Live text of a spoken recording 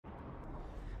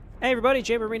Hey everybody,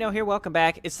 Jay Marino here. Welcome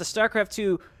back. It's the StarCraft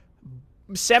 2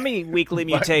 semi-weekly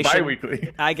mutation.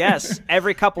 Bi-weekly. I guess.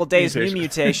 Every couple of days, new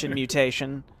mutation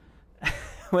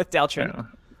with Deltrin.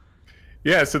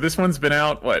 Yeah, so this one's been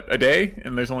out, what, a day?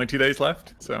 And there's only 2 days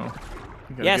left, so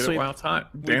you gotta get it while it's hot.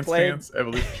 Dance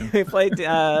Evolution. We played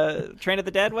Train of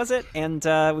the Dead, was it? And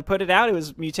we put it out. It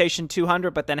was Mutation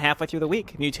 200, but then halfway through the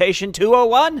week, Mutation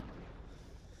 201.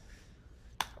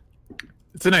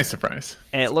 It's a nice surprise.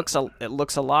 And it looks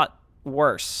a lot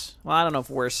worse. Well, I don't know if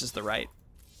worse is the right.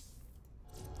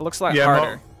 It looks a lot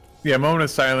harder. Moment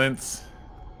of Silence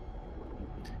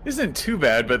isn't too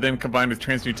bad, but then combined with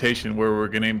Transmutation, where we're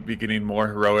going to be getting more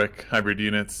heroic hybrid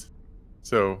units,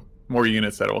 so more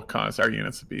units that will cause our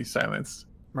units to be silenced.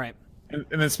 Right. And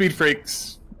then Speed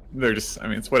Freaks, they're just, I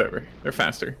mean, it's whatever. They're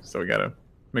faster, so we got to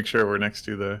make sure we're next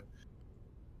to the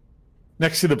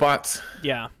bots.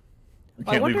 Yeah. We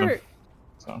can't leave them.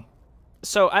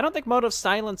 So I don't think Mode of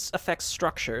Silence affects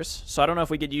structures, so I don't know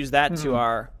if we could use that to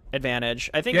our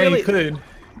advantage. I think really you could.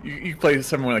 You play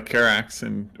someone like Karax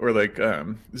or like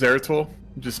Zeratul,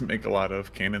 just make a lot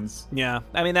of cannons. Yeah,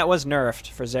 I mean that was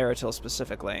nerfed for Zeratul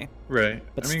specifically. Right,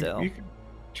 but still, you can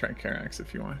try Karax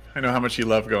if you want. I know how much you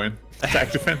love going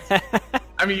attack defense.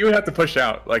 I mean, you would have to push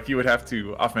out, like you would have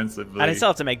to offensively. I still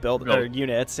have to make build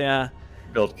units, yeah.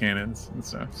 Build cannons and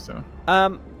stuff. So.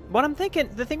 What I'm thinking,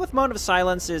 the thing with Mode of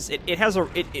Silence is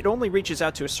it only reaches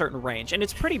out to a certain range, and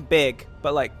it's pretty big,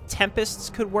 but like Tempests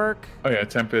could work. Oh yeah,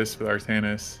 Tempest with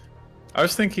Artanis. I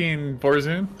was thinking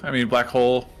Borzun. I mean, Black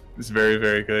Hole is very,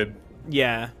 very good.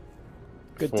 Yeah.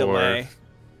 Good delay.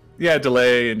 Yeah,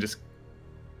 delay and just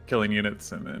killing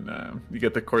units, and then you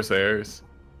get the Corsairs.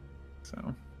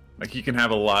 So, like, you can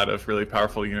have a lot of really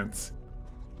powerful units.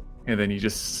 And then you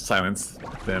just silence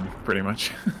them, pretty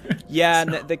much. Yeah,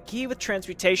 so. And the key with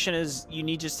Transmutation is you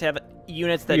need just to have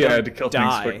units that don't to kill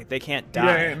die. Things they can't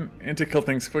die. Yeah, and to kill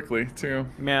things quickly, too.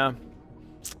 Yeah.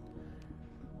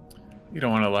 You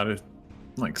don't want a lot of,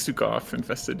 like, Sukoff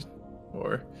infested,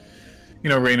 or,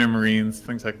 Rainer Marines,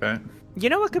 things like that. You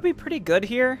know what could be pretty good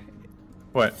here?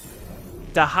 What?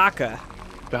 Dahaka.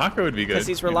 Dahaka would be good. Because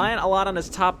he's relying a lot on his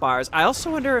top bars. I also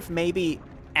wonder if maybe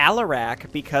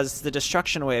Alarak, because the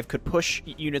destruction wave could push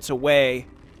units away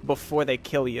before they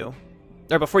kill you,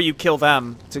 or before you kill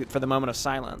them for the Moment of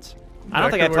Silence. I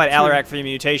don't think I played Alarak for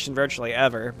Mutation virtually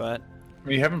ever, but I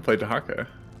mean, you haven't played Dahaka.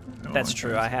 That's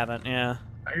true. I haven't. Yeah.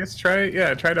 I guess try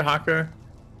Dahaka.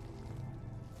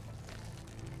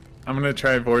 I'm gonna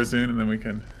try Borzun, and then we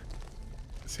can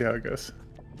see how it goes.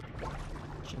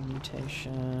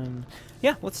 Mutation.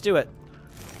 Yeah, let's do it.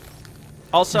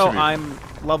 Also, I'm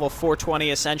level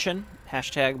 420 Ascension.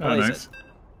 Hashtag blaze nice.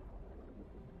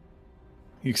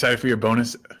 You excited for your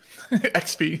bonus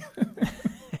XP?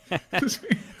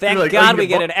 Thank like, God we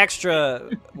get an extra,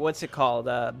 what's it called,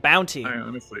 bounty. I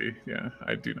honestly,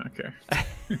 I do not care.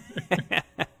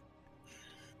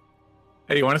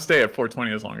 Hey, you want to stay at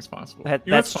 420 as long as possible.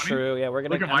 That's true, yeah. I'm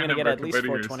going to get at least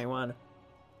 421.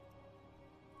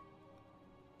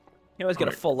 You always get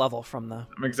a full level from the...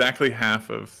 I'm exactly half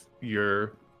of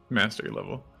your mastery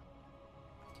level.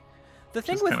 The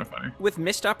thing with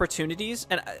missed opportunities,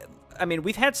 and I mean,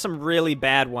 we've had some really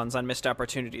bad ones on missed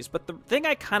opportunities, but the thing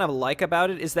I kind of like about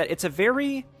it is that it's a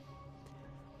very...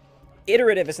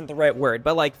 Iterative isn't the right word,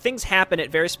 but like things happen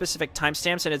at very specific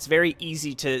timestamps, and it's very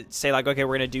easy to say like, okay,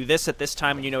 we're going to do this at this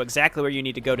time, and you know exactly where you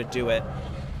need to go to do it.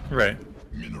 Right.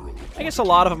 I guess a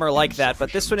lot of them are like that,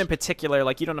 but this one in particular,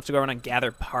 like you don't have to go around and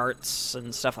gather parts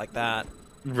and stuff like that.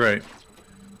 Right.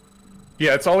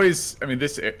 Yeah, it's always, I mean,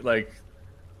 this, like,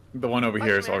 the one over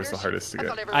here is always the hardest to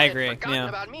get. I agree, yeah.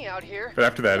 About me out here. But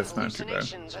after that, it's not too bad.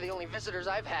 Hallucinations are the only visitors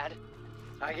I've had.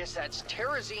 I guess that's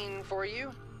Terrazine for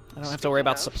you. I don't have to worry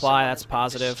about supply, that's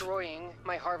positive. Destroying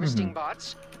my harvesting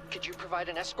bots. Could you provide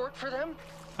an escort for them?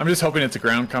 I'm just hoping it's a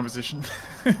ground composition.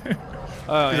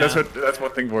 Oh, yeah. That's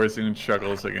one thing Borzun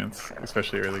struggles against,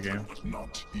 especially early game.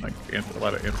 Like a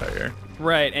lot of anti-air.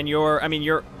 Right, and your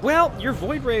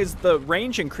Void Rays, the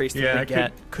range increase that you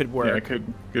get could work. Yeah, I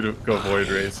could go Void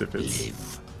Rays if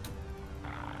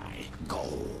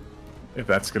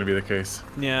that's going to be the case.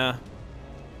 Yeah.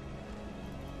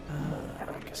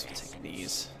 I guess we'll take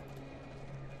these.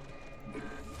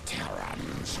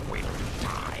 Terrans will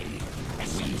die.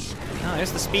 Oh,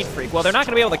 there's the Speed Freak. Well, they're not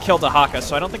going to be able to kill Dahaka,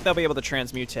 so I don't think they'll be able to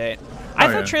transmutate.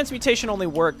 I thought transmutation only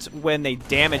worked when they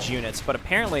damage units, but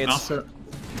apparently it's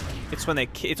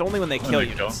only when they kill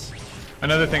units.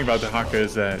 Another thing about Dahaka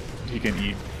is that he can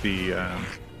eat the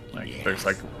there's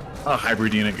like a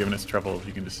hybrid unit giving us trouble.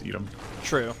 You can just eat them.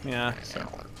 True. Yeah. So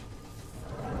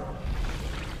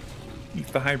eat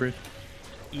the hybrid.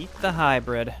 Eat the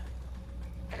hybrid.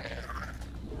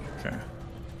 Okay.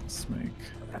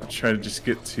 Let's try to just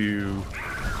get to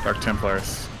Dark Templar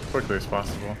as quickly as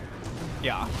possible.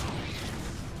 Yeah.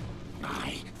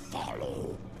 I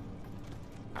follow.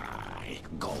 I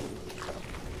go.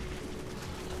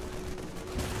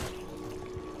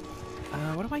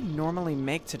 What do I normally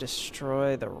make to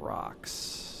destroy the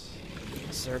rocks?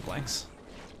 Zerglings.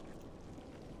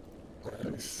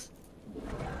 Nice.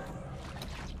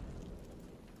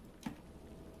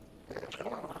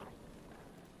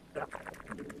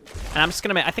 And I'm just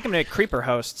gonna make. I think I'm gonna make creeper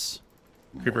hosts.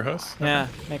 Creeper host? Yeah,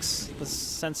 makes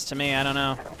sense to me. I don't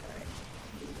know.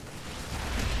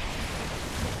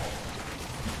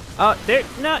 Oh, they're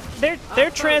not. They're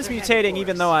transmutating,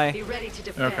 even though I. Be ready to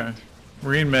defend. Okay.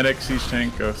 Marine medic, siege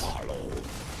tank, ghost.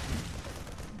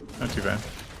 Not too bad.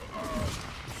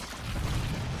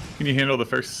 Can you handle the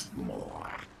first?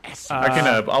 I can.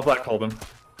 I'll black hole them.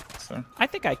 So. I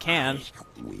think I can.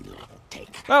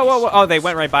 Oh, whoa, whoa! Oh, they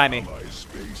went right by me.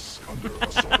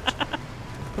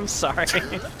 I'm sorry.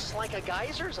 Looks like a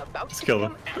geyser's about Just to kill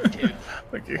become them. active.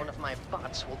 Thank you. One of my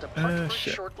bots will depart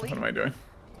Shit. shortly. What am I doing?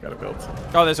 Gotta build.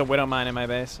 Oh, there's a widow mine in my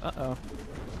base. Uh-oh.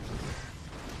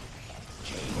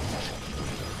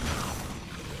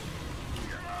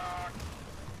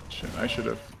 Shit, I should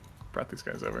have brought these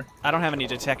guys over. I don't have any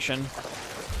detection.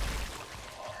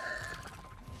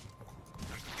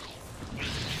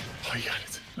 Oh, you got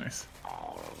it. Nice.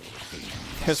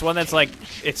 There's one that's like,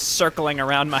 it's circling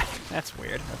around my... That's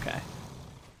weird. Okay.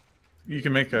 You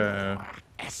can make a...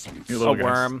 A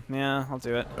worm. Yeah, I'll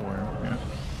do it. A worm, yeah.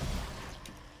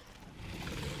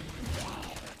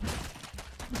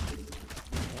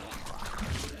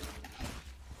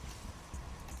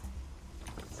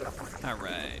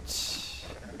 Alright.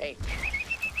 Hey,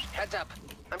 heads up.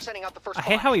 I'm sending out the first I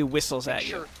hate bot. how he whistles Make at you.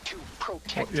 sure to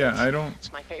protect Yeah, us. I don't...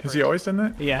 It's my favorite. Has he always done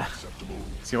that? Yeah.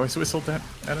 Has he always whistled that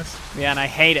at us? Yeah, and I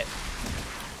hate it.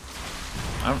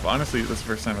 Honestly, that's the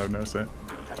first time I've noticed it.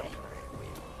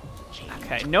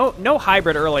 Okay, no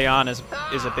hybrid early on is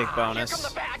a big bonus. Here come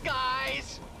the bad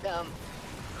guys.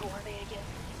 Who are they again?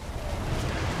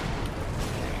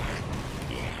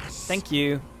 Thank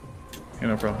you. Yeah,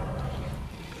 no problem.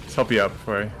 Let's help you out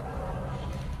before I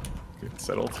get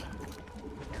settled.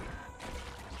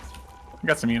 I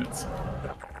got some units.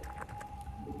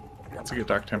 Let's get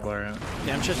Dark Templar out.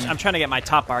 Yeah, I'm trying to get my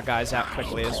top bar guys out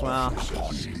quickly as well.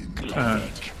 You can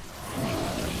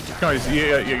always,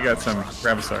 you got some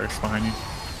Ravisars behind you.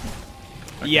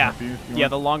 I can Yeah, help you if you yeah, want.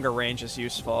 the longer range is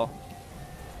useful.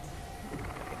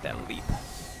 Get that leap.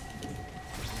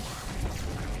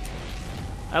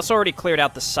 I also already cleared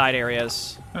out the side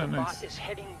areas. Oh, The nice. bot is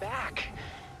heading back.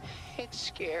 It's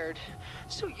scared,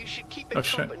 so you should keep it Oh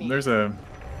shit, company. there's a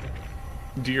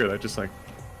deer that just like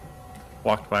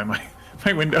walked by my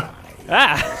window.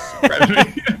 Ah! Right at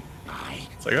me.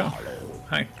 It's like, oh,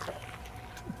 hi.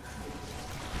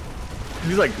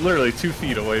 He's like literally 2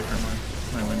 feet away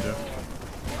from my window.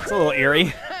 It's a little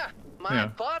eerie. My Yeah.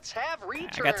 bots have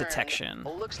returned. I got detection.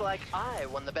 Looks like I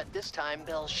won the bet this time,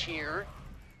 Belshear.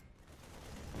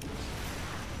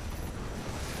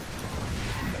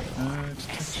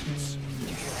 Detection.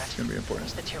 It's gonna be important.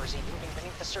 It's the Terrazine moving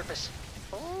beneath the surface.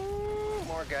 Oh,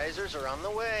 more geysers are on the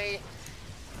way.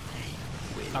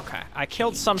 Okay, I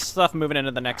killed some stuff moving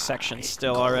into the next section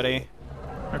still already.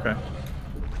 Okay.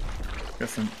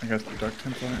 I got the Dark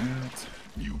Templar out.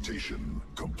 Mutation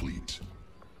complete.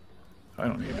 I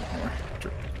don't need more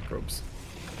probes.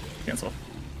 Cancel.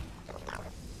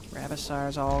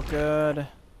 Ravisar's all good.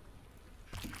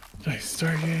 Nice,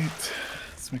 Stargate.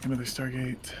 Let's make another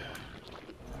Stargate.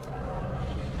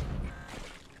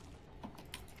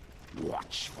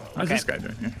 Watch. How's this guy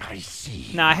doing here? I see.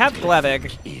 Now I have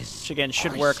Glevig, which again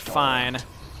should work fine.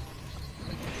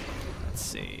 Let's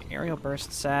see, aerial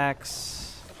burst sacks.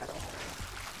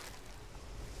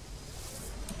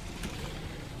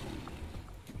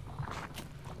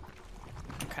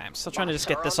 Okay, I'm still trying to just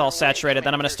get this all saturated.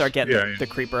 Then I'm gonna start getting Yeah, yeah. the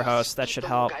creeper host. That should The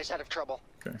help. guys out of trouble.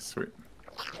 Okay, sweet.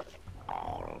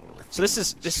 So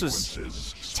this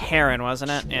was Terran,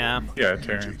 wasn't it? Yeah. Yeah,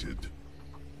 Terran. Mutated.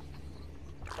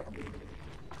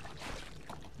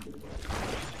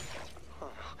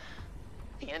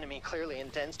 The enemy clearly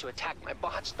intends to attack my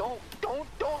bots. Don't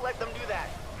let them do that.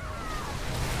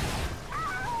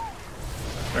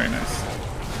 Very nice.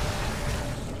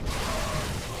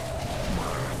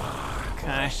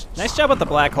 Okay. Nice job with the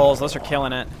black holes. Those are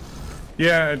killing it.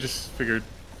 Yeah, I just figured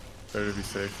better to be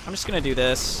safe. I'm just gonna do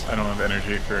this. I don't have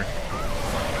energy for.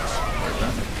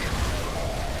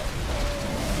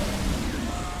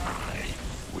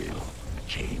 Will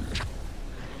change.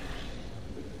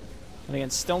 And again,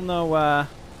 still no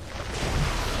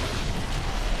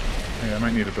Yeah, I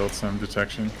might need to build some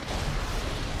detection.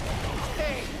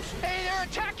 Hey, they're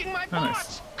attacking my Oh, nice.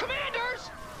 bots! Commanders!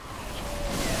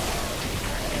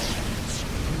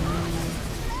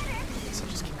 So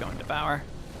just keep going, devour.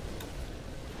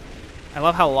 I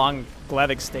love how long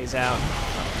Glevig stays out.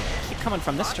 Keep coming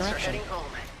from this Bots are direction. heading home.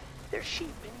 They're sheep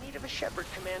in need of a shepherd,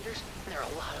 Commanders, and there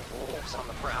are a lot of wolves on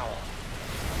the prowl.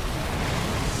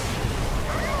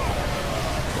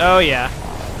 Oh yeah.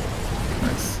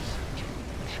 Nice.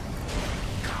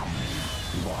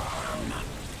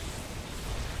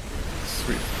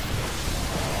 Sweet.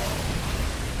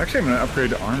 Actually, I'm going to upgrade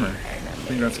to armor. I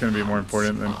think that's going to be more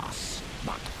important than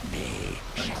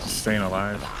just staying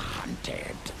alive.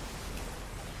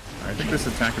 I think this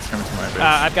attack is coming to my base.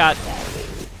 I've got.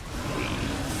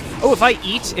 Oh, if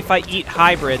I eat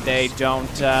hybrid, they don't.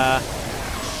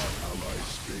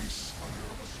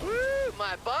 Woo!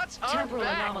 My bots are Temporal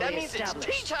back. anomaly That means it's established.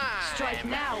 tea time. Strike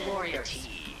now, warriors.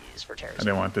 Tease for I terrorism.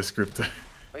 didn't want this group to.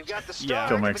 We've got the Yeah. star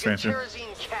Kill my to get expansion.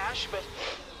 Terrazine cash, but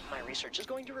my research is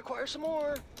going to require some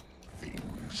more.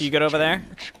 You good over there?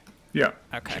 Yeah.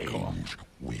 Okay, cool.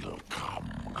 Will come.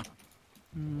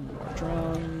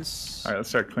 Drones. All right, let's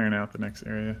start clearing out the next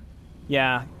area.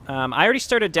 Yeah. I already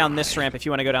started down this ramp. If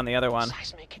you want to go down the other one.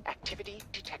 Seismic activity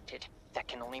detected. That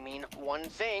can only mean one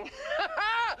thing.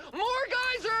 More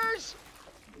geysers!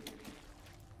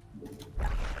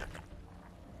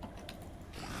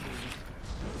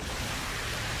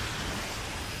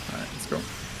 All right, let's go.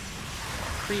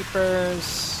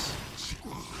 Creepers.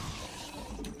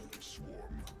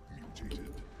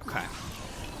 Okay.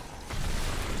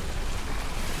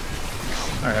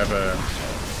 I have a.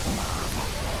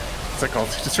 What's that called?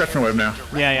 Distraction web now.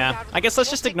 Yeah. I guess let's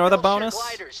just ignore the bonus.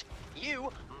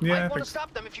 You Yeah, I might want think to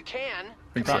stop them if you can.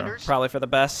 think so. Commanders. Probably for the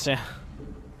best. Yeah.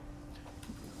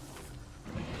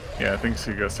 Yeah, things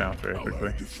could go south very quickly.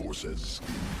 Allied forces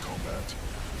in combat.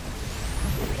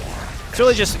 It's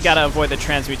really just gotta avoid the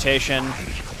transmutation.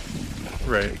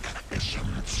 Right.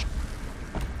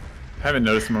 Haven't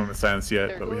noticed a moment of silence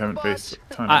yet, but we haven't faced a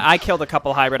ton of. I killed a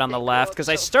couple hybrid on the left because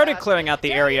I started clearing out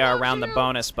the area around the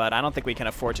bonus, but I don't think we can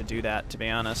afford to do that, to be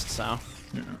honest. So.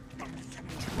 Yeah.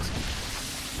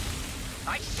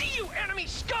 I see you, enemy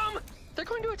scum! They're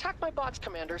going to attack my bots,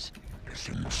 Commanders.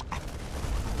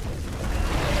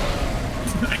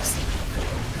 Nice.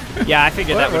 Yeah, I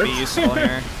figured that would be works. useful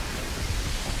here.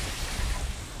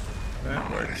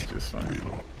 That works just fine.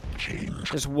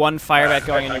 There's one fire bat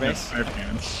going in your base. I have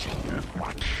cannons. Yeah.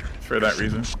 For that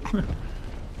reason.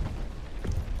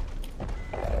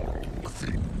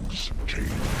 Things change.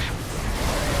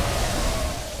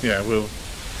 Yeah, I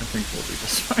think we'll be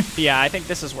just fine. Yeah, I think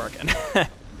this is working.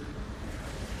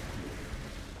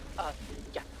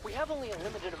 Yeah, we have only a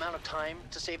limited amount of time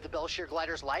to save the Belshear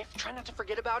glider's life. Try not to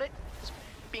forget about it.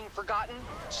 Being forgotten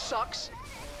sucks.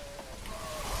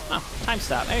 Oh, time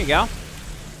stop. There you go.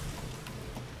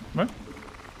 What?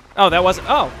 Oh, that wasn't.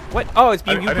 Oh, what? Oh, it's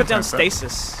you I put didn't down time stop.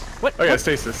 stasis. What? Oh yeah, what?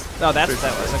 stasis. Oh, that's Stasis.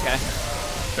 what that was. Okay.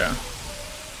 Yeah.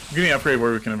 I'm getting an upgrade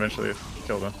where we can eventually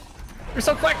kill them. You're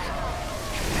so quick!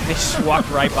 They just walked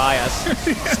right by us.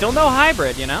 Still no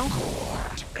hybrid, you know?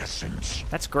 Essence.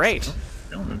 That's great.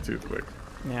 Killing them too quick.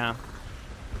 Yeah.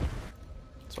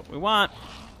 That's what we want.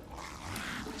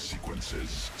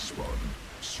 Sequences spun.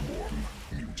 Swarm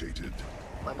mutated.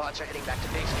 My bots are heading back to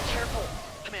base. Be careful,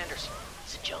 Commanders.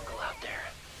 It's a jungle out there.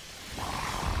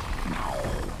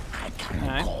 Okay.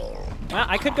 Well,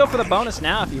 I could go for the bonus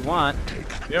now if you want.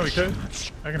 Yeah, we could.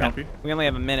 I can help you. We only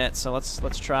have a minute, so let's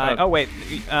try. Oh. Oh wait,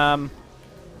 Yeah,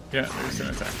 there's an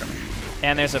attack coming.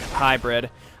 and there's a hybrid.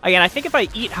 Again, I think if I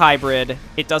eat hybrid,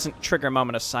 it doesn't trigger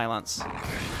moment of silence. Let's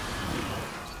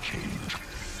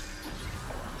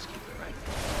keep it right.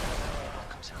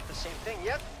 Comes out the same thing.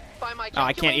 Yep. By my Oh,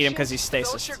 I can't eat him 'cause he's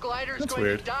stasis. Belshear glider's That's going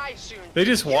weird. to die soon. They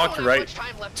just You don't walked have right much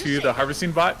time left to save. the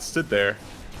harvesting bot, stood there,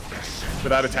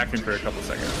 without attacking for a couple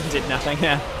seconds. Did nothing.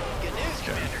 Yeah. Good news,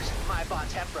 Commanders. My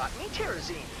bots have brought me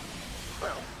Terrazine.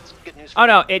 Well, it's good news. Oh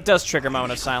no, it does trigger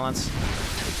moment of silence.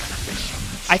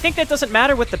 I think that doesn't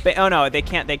matter with the oh no, they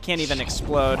can't even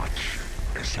explode.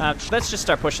 Let's just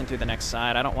start pushing through the next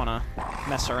side. I don't want to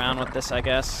mess around with this, I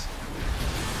guess.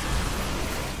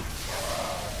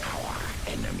 Our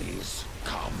enemies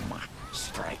come.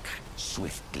 Strike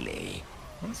swiftly.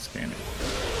 What's scanning?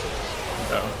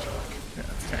 Oh. Yeah,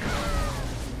 it's carrying.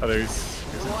 Oh,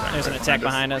 there's an attack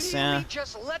behind us, yeah. Really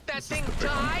just let that thing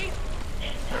die?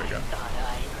 There we go.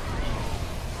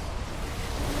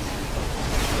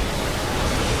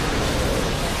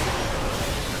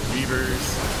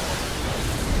 Weavers.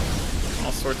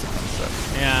 All sorts of fun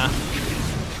stuff. Yeah.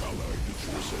 Allied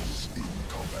forces in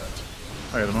combat.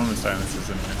 Oh yeah, the moment of silence is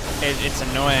annoying. It's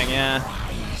annoying, yeah.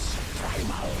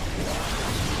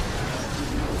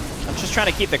 I'm just trying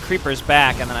to keep the creepers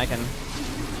back, and then I can...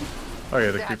 Oh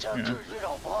yeah, the creep. Yeah.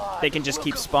 They can just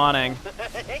keep spawning.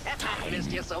 I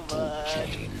missed you so much.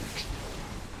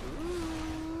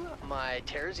 Ooh, my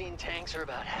Terrazine tanks are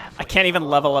about halfway. I can't even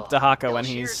level up Dahaka when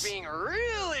he's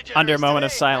under moment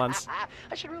of silence.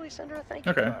 I should really send her a thank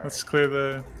you Okay, card. let's clear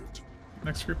the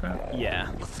next group out.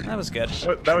 Yeah, that was good.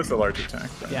 That was the large attack.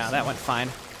 Yeah, that went fine.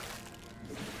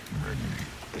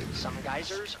 Some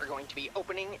geysers are going to be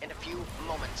opening in a few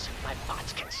moments. My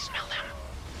bots can smell them.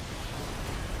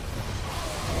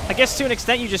 I guess to an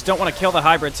extent you just don't want to kill the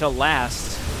hybrid till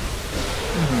last.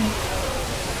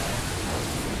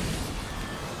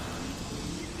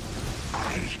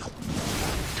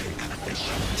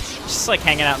 Just like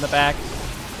hanging out in the back.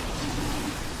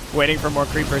 Waiting for more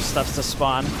creeper stuffs to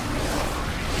spawn.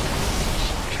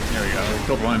 There we go, we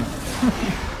killed one.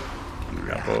 We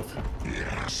got both.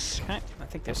 Okay, I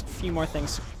think there's a few more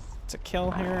things to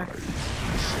kill here.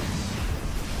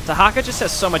 Dahaka just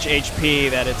has so much HP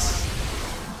that it's...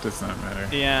 Does not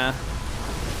matter. Yeah.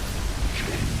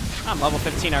 I'm level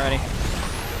 15 already.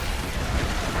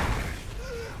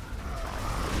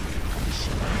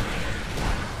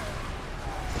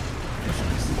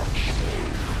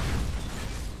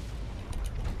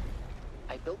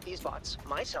 I built these bots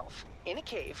myself in a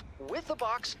cave with a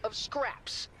box of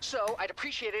scraps, so I'd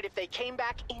appreciate it if they came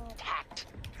back intact.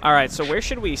 All right, so where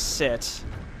should we sit?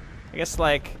 I guess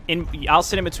like I'll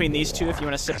sit in between these two if you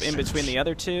want to sit in between the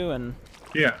other two, and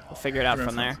Yeah. we'll figure it out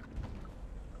from there.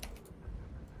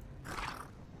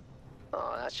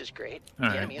 Oh, that's just great. All The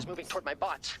right. enemy is moving toward my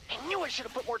bots. I knew I should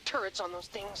have put more turrets on those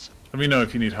things. Let me know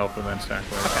if you need help with that stack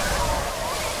later.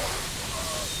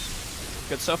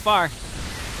 Good so far.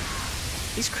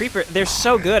 These creepers, they're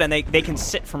so good, and they can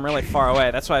sit from really far away.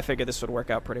 That's why I figured this would work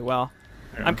out pretty well.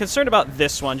 Yeah. I'm concerned about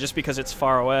this one just because it's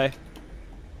far away.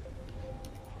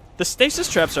 The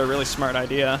stasis traps are a really smart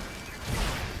idea.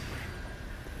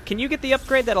 Can you get the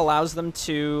upgrade that allows them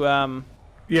to...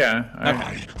 Yeah,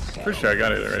 I'm pretty sure I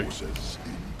got it already.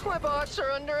 My bots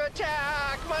are under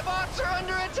attack! My bots are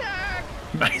under attack!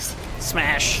 Nice.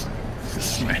 Smash!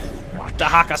 Smash.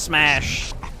 Dahaka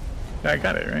smash! Yeah, I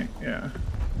got it, right? Yeah.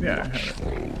 Yeah, I have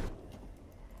it.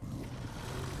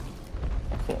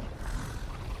 Cool.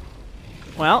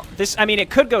 Well, this, I mean, it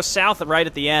could go south right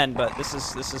at the end, but this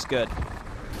is good.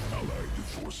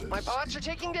 My bots are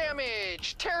taking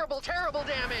damage! Terrible, terrible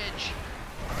damage!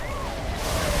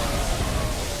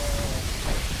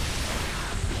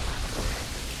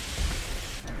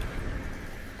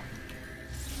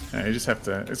 Yeah, you just have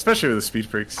to, especially with the speed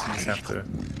freaks, you just have to,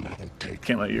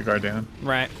 can't let your guard down.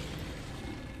 Right.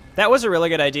 That was a really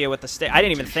good idea with the I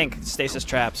didn't even think stasis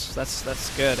traps. That's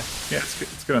good. Yeah,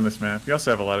 it's good on this map. You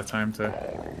also have a lot of time to,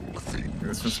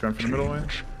 this one's going for the middle one.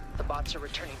 The bots are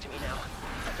returning to me now.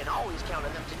 I can always count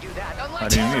on them to do that. Unlike I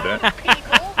didn't need that.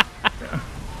 people. Yeah.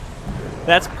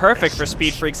 That's perfect for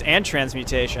speed freaks and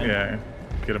transmutation. Yeah,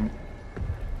 get them.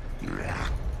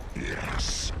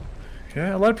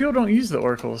 Yeah, a lot of people don't use the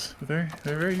oracles, but they're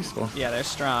very useful. Yeah, they're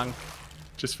strong.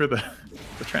 Just for the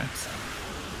traps.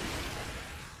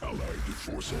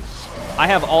 I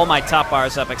have all my top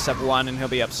bars up except one, and he'll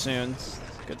be up soon.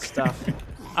 Good stuff.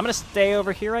 I'm gonna stay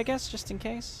over here, I guess, just in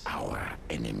case. Our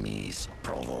enemies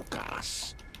provoke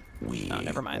us. We Oh,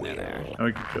 never mind, they're there. Oh,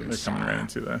 they're coming right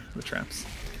into the traps.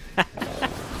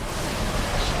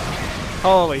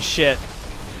 Holy shit.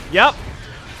 Yup.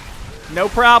 No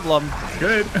problem.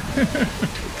 Good.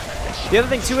 The other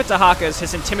thing too with Dahaka is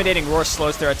his intimidating roar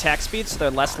slows their attack speed, so they're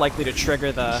less likely to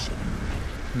trigger the...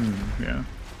 Yeah.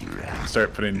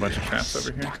 Start putting a bunch of traps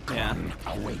over here. Yeah.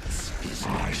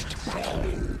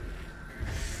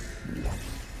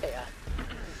 Hey,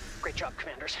 great job,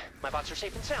 commanders. My bots are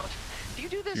safe and sound. Do you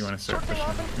do this You want to sort start of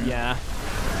thing pushing? often? Yeah.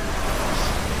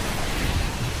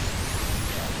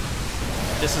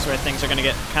 This is where things are going to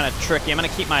get kind of tricky. I'm going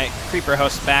to keep my creeper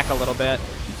host back a little bit.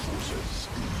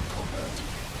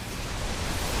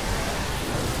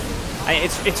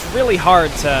 It's really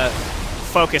hard to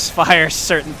focus fire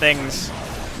certain things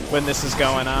when this is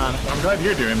going on. I'm glad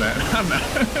you're doing that. I'm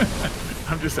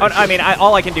not. I'm just. Oh, I mean,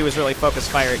 all I can do is really focus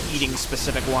fire at eating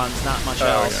specific ones, not much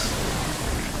else.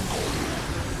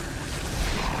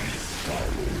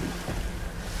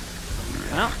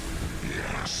 Yeah. Well,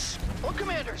 Oh,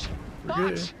 commanders!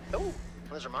 Bots! Oh,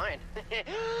 those are mine. And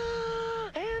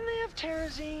they have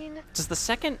Terrazine. does the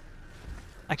second...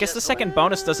 I guess the second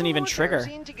bonus doesn't even trigger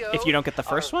if you don't get the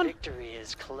first one? Victory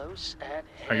is close at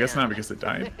I guess not hand. because it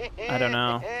died. I don't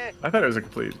know. I thought it was a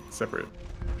complete separate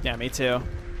Yeah, me too.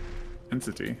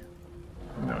 entity.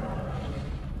 No.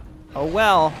 Oh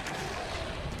well.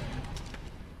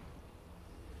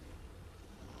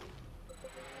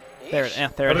 There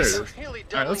it is. Really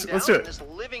All right, let's doubling do down it. on this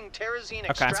living terrazine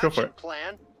Okay. Let's go for extraction it.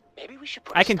 plan. Maybe we should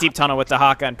put I a can stop deep tunnel with the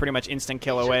Haka and pretty much instant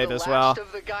kill a These are wave the as well. last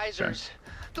of the geysers.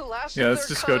 The last Yeah, of let's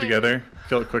their just go kind. together.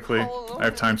 Kill it quickly. All alone I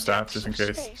have in time the stop depths just in of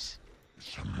case. space.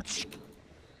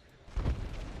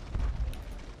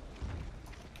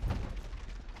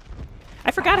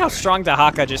 I forgot how strong the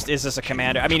Haka just is as a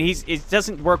commander. I mean, it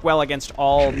doesn't work well against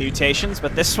all mutations,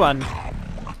 but this one,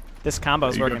 this combo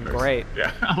is You go working first. great.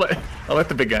 Yeah, I'll let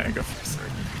the big guy go first.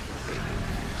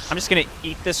 I'm just gonna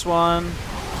eat this one.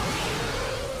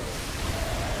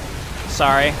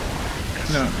 Sorry.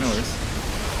 No worries.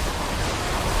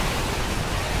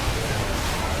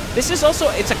 This is also,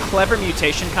 it's a clever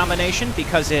mutation combination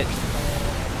because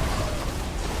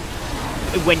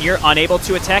when you're unable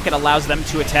to attack, it allows them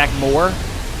to attack more.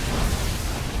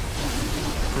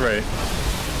 Right.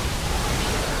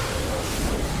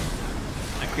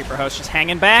 My creeper host just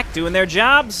hanging back, doing their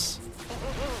jobs.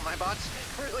 My bots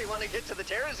really want to get to the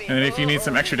terrazine. And if you need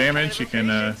some extra damage, you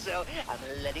can So I'm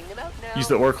letting them out now. use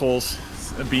the Oracle's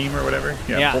beam or whatever.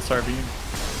 Yeah, Pulsar beam.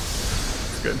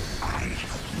 It's good.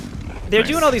 They're Nice.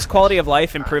 doing all these quality of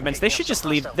life improvements. They should just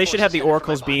leave. They should have the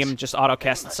Oracle's beam just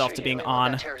auto-cast itself to being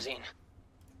on.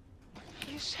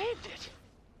 You saved it.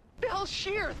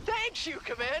 Belshear, thanks you,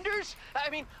 commanders. I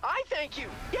mean, I thank you.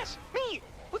 Yes, me,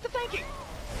 with the thanking.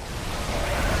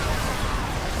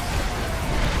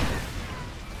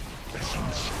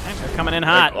 They're coming in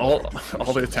hot. Like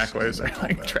all the attack waves are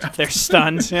like trapped. They're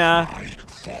stunned, yeah.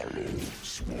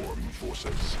 Swarm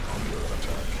forces under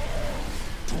attack.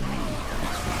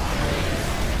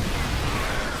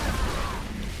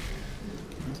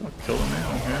 I'll kill them now.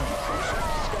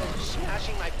 Yeah.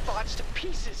 Smashing my bots to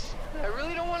pieces. I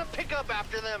really don't want to pick up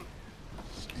after them.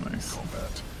 Nice.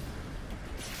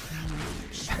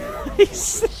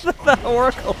 The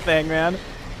Oracle thing, man.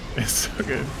 It's so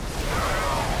good.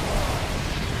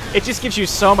 It just gives you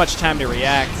so much time to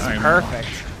react. It's I know. perfect.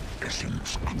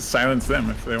 Silence them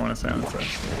if they want to silence us.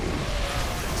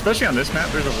 Especially on this map,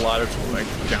 there's a lot of like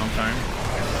downtime.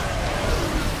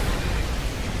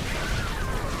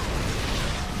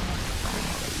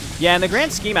 Yeah, in the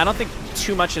grand scheme, I don't think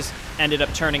too much has ended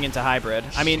up turning into hybrid.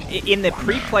 I mean, in the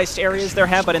pre-placed areas there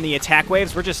have, but in the attack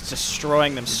waves, we're just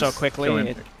destroying them so quickly. I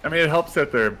mean, it helps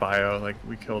that they're bio. Like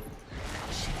we kill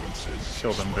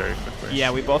them very quickly.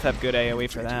 Yeah, we both have good AoE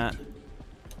for that.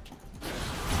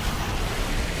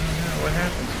 What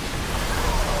happened?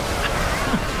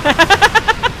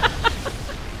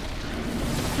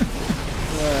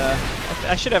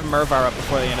 I should have Mervar up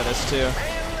before the end of this, too. And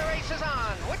the race is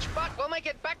on. Which bot will make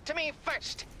it back to me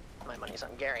first? My money's on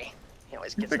Gary. He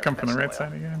always gets They the come from the best right oil.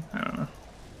 side again? I don't know.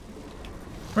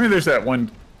 I mean, there's that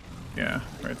one. Yeah,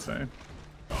 right side.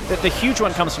 The huge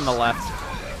one comes from the left.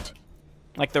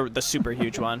 Like the super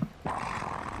huge one.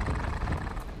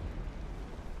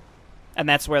 And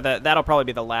that's where that'll probably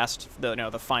be the last,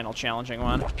 the final challenging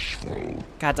one.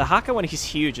 God, Dahaka when he's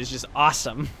huge is just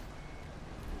awesome.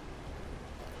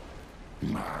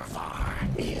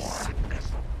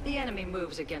 The enemy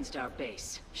moves against our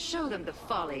base. Show them the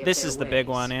folly of This their is the big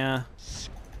ways. one, yeah.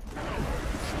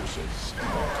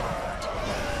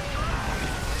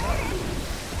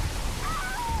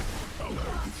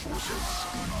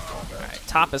 Alright,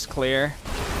 top is clear.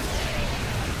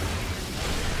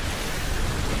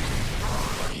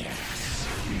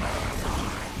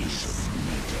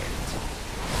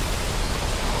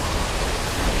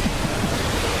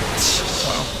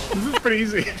 This is pretty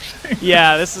easy.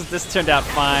 Yeah, this turned out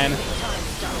fine.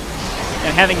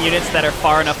 And having units that are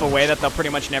far enough away that they'll pretty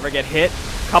much never get hit,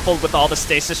 coupled with all the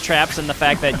stasis traps and the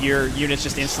fact that your units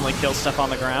just instantly kill stuff on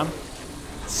the ground.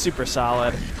 Super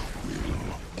solid.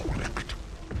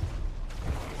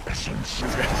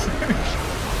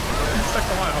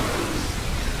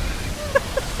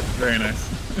 Very nice.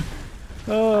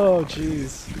 Oh,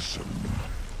 jeez.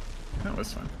 That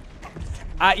was fun.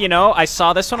 I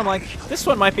saw this one, I'm like, this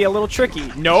one might be a little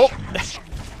tricky. Nope.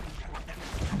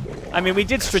 I mean, we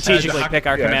did strategically pick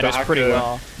our commanders pretty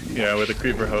well. Yeah, with the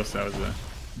Creeper host, that was a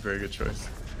very good choice.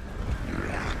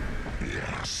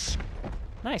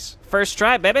 Nice. First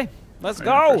try, baby. Let's Yeah,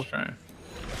 go. first try.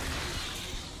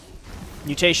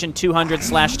 Mutation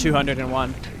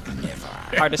 200/201.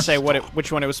 Hard to say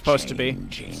which one it was supposed to be.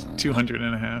 200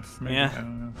 and a half, maybe. Yeah. I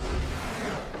don't know.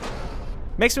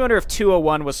 Makes me wonder if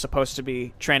 201 was supposed to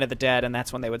be Train of the Dead, and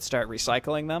that's when they would start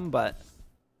recycling them, but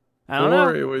I don't know.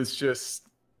 Or it was just,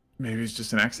 maybe it's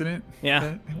just an accident. Yeah.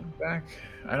 That it went back.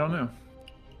 I don't know.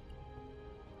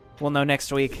 We'll know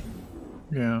next week.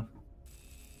 Yeah.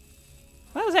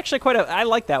 That was actually quite I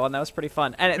like that one. That was pretty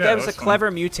fun. And that was a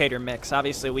clever mutator mix.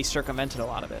 Obviously, we circumvented a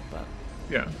lot of it, but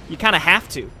yeah, you kind of have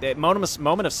to. The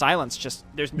moment of silence, just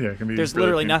there's really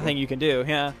literally nothing you can do.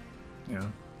 Yeah. Yeah.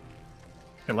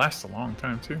 It lasts a long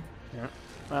time too. Yeah.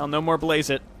 Well, no more Blaze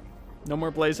It. No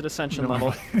more Blaze It Ascension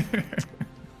level.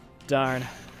 Darn.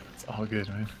 It's all good,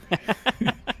 man.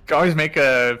 You can always make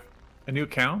a new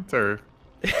account or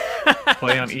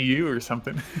play on EU or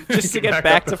something. Just to get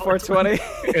back to 420.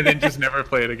 And then just never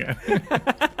play it again.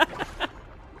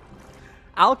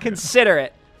 I'll consider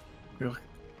it.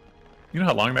 You know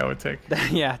how long that would take?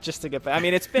 Yeah, just to get back. I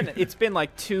mean, it's been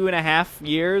like 2.5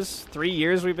 years, 3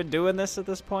 years we've been doing this at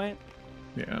this point.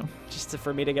 Yeah. Just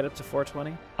for me to get up to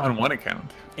 420. On one account.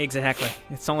 Exactly.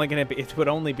 It would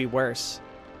only be worse.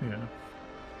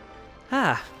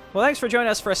 Yeah. Well, thanks for joining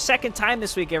us for a second time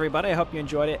this week, everybody. I hope you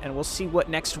enjoyed it, and we'll see what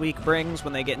next week brings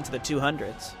when they get into the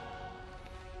 200s.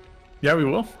 Yeah, we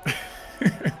will.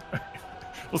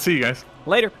 We'll see you guys.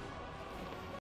 Later.